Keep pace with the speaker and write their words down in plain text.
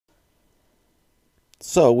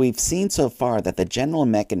So we've seen so far that the general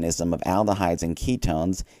mechanism of aldehydes and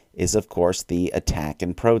ketones is, of course, the attack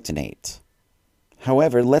and protonate.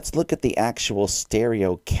 However, let's look at the actual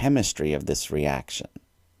stereochemistry of this reaction.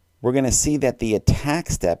 We're going to see that the attack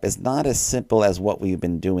step is not as simple as what we've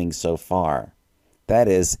been doing so far. That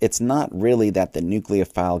is, it's not really that the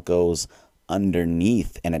nucleophile goes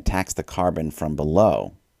underneath and attacks the carbon from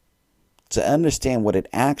below. To understand what it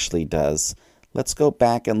actually does, let's go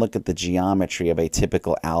back and look at the geometry of a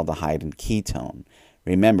typical aldehyde and ketone.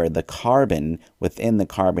 Remember, the carbon within the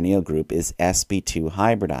carbonyl group is sp2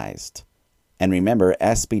 hybridized. And remember,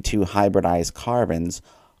 sp2 hybridized carbons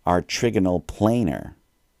are trigonal planar.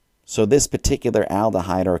 So this particular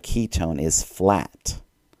aldehyde or ketone is flat,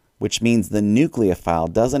 which means the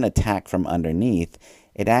nucleophile doesn't attack from underneath,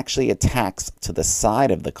 it actually attacks to the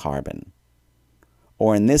side of the carbon.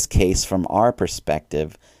 Or in this case, from our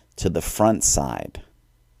perspective, to the front side.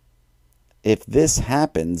 If this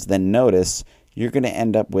happens, then notice you're going to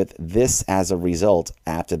end up with this as a result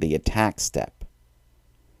after the attack step.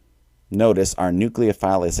 Notice our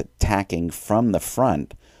nucleophile is attacking from the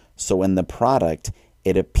front, so in the product,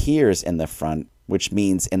 it appears in the front, which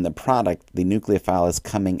means in the product, the nucleophile is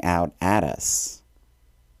coming out at us.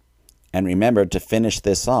 And remember, to finish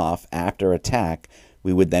this off, after attack,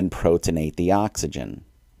 we would then protonate the oxygen.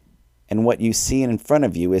 And what you see in front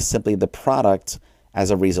of you is simply the product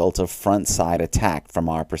as a result of front side attack from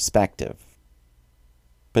our perspective.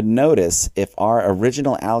 But notice, if our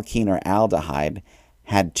original alkene or aldehyde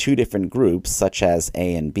had two different groups, such as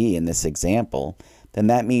A and B in this example, then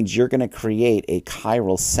that means you're going to create a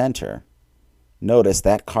chiral center. Notice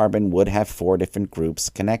that carbon would have 4 different groups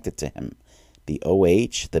connected to him: the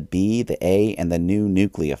OH, the B, the A, and the new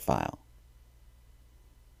nucleophile.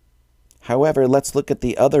 However, let's look at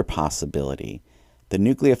the other possibility. The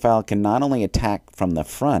nucleophile can not only attack from the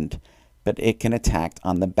front, but it can attack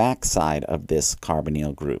on the back side of this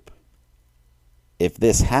carbonyl group. If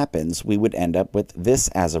this happens, we would end up with this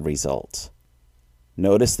as a result.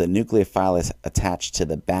 Notice the nucleophile is attached to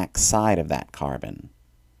the back side of that carbon.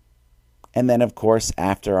 And then, of course,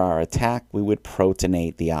 after our attack, we would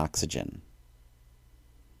protonate the oxygen.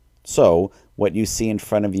 So, what you see in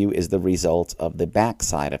front of you is the result of the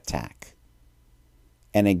backside attack.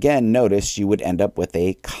 And again, notice you would end up with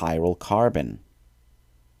a chiral carbon.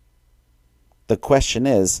 The question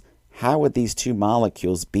is, how would these two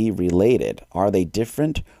molecules be related? Are they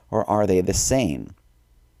different or are they the same?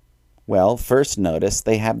 Well, first notice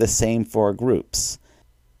they have the same 4 groups.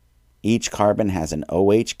 Each carbon has an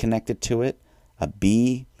OH connected to it, a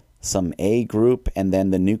B, some A group, and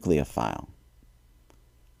then the nucleophile.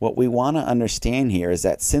 What we want to understand here is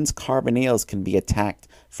that since carbonyls can be attacked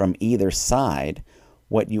from either side,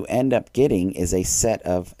 what you end up getting is a set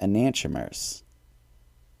of enantiomers.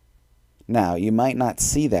 Now, you might not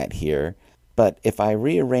see that here, but if I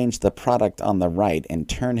rearrange the product on the right and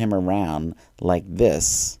turn him around like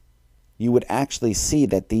this, you would actually see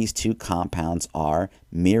that these two compounds are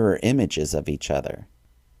mirror images of each other.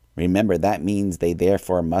 Remember, that means they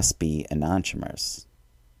therefore must be enantiomers.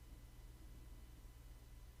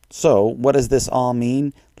 So, what does this all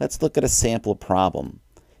mean? Let's look at a sample problem.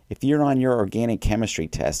 If you're on your organic chemistry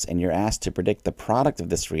test and you're asked to predict the product of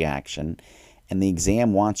this reaction, and the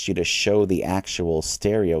exam wants you to show the actual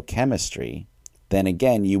stereochemistry, then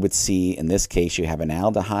again you would see, in this case, you have an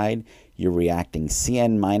aldehyde, you're reacting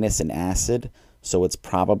CN minus an acid, so it's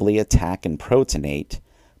probably attack and protonate.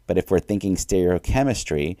 But if we're thinking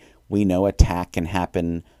stereochemistry, we know attack can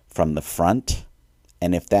happen from the front,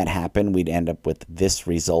 and if that happened, we'd end up with this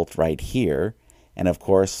result right here. And of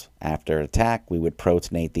course, after attack, we would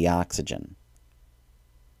protonate the oxygen.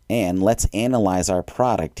 And let's analyze our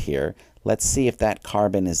product here. Let's see if that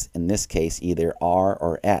carbon is, in this case, either R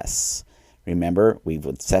or S. Remember, we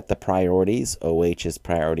would set the priorities. OH is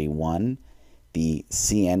priority 1. The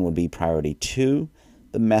CN would be priority 2.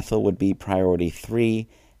 The methyl would be priority 3.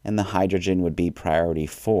 And the hydrogen would be priority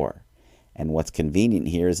 4. And what's convenient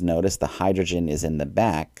here is notice the hydrogen is in the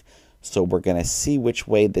back. So we're going to see which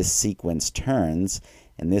way this sequence turns.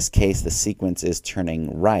 In this case, the sequence is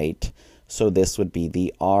turning right. So this would be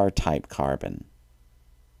the R-type carbon.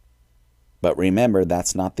 But remember,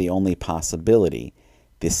 that's not the only possibility.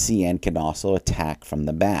 The CN can also attack from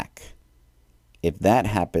the back. If that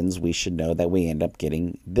happens, we should know that we end up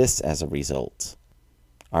getting this as a result.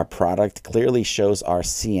 Our product clearly shows our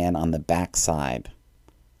CN on the back side.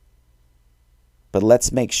 But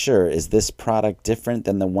let's make sure, is this product different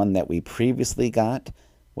than the one that we previously got?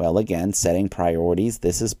 Well, again, setting priorities,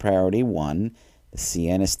 this is priority 1, the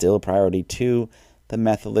CN is still priority 2, the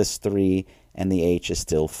methyl is 3, and the H is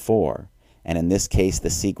still 4. and in this case the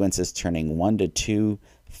sequence is turning 1 to 2,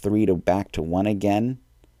 3 to back to 1 again.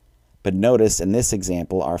 But notice in this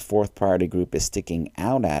example our fourth priority group is sticking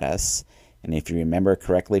out at us, and if you remember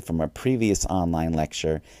correctly from a previous online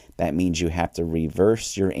lecture, that means you have to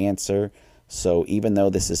reverse your answer. So even though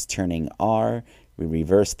this is turning R, we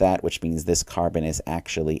reverse that, which means this carbon is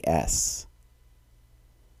actually S.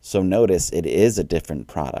 So notice it is a different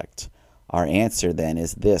product. Our answer then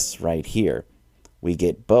is this right here. We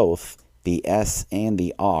get both the S and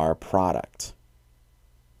the R product.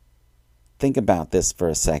 Think about this for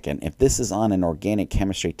a second. If this is on an organic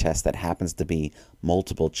chemistry test that happens to be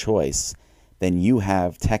multiple choice, then you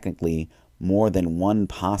have technically more than one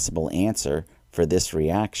possible answer for this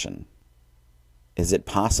reaction. Is it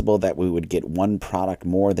possible that we would get one product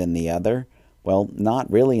more than the other? Well,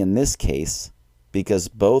 not really in this case, because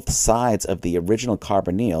both sides of the original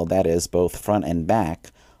carbonyl, that is, both front and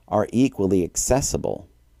back, are equally accessible.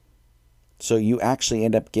 So you actually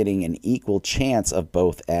end up getting an equal chance of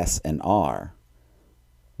both S and R,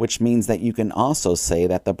 which means that you can also say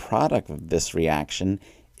that the product of this reaction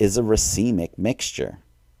is a racemic mixture.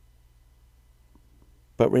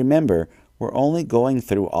 But remember, we're only going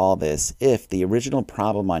through all this if the original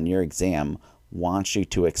problem on your exam wants you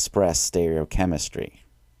to express stereochemistry.